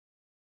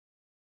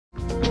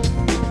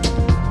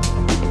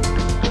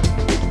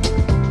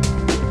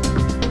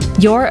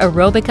Your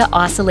AEROBIKA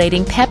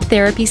oscillating PEP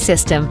therapy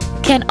system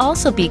can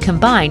also be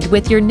combined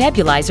with your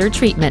nebulizer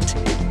treatment.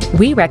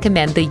 We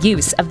recommend the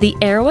use of the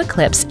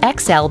AEROECLIPSE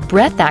XL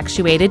Breath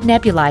Actuated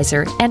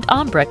Nebulizer and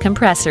Ombra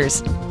compressors.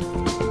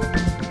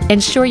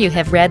 Ensure you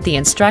have read the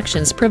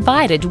instructions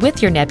provided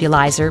with your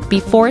nebulizer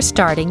before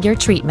starting your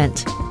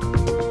treatment.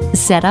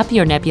 Set up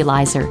your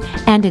nebulizer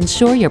and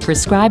ensure your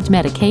prescribed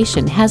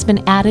medication has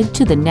been added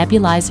to the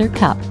nebulizer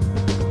cup.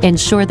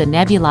 Ensure the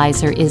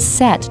nebulizer is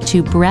set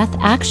to breath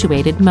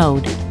actuated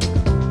mode.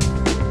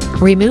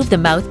 Remove the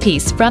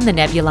mouthpiece from the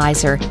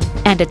nebulizer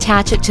and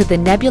attach it to the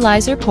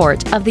nebulizer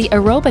port of the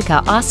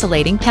AEROBIKA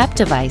oscillating PEP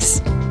device.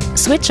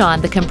 Switch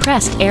on the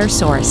compressed air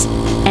source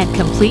and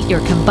complete your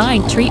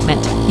combined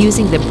treatment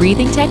using the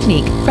breathing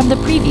technique from the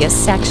previous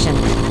section.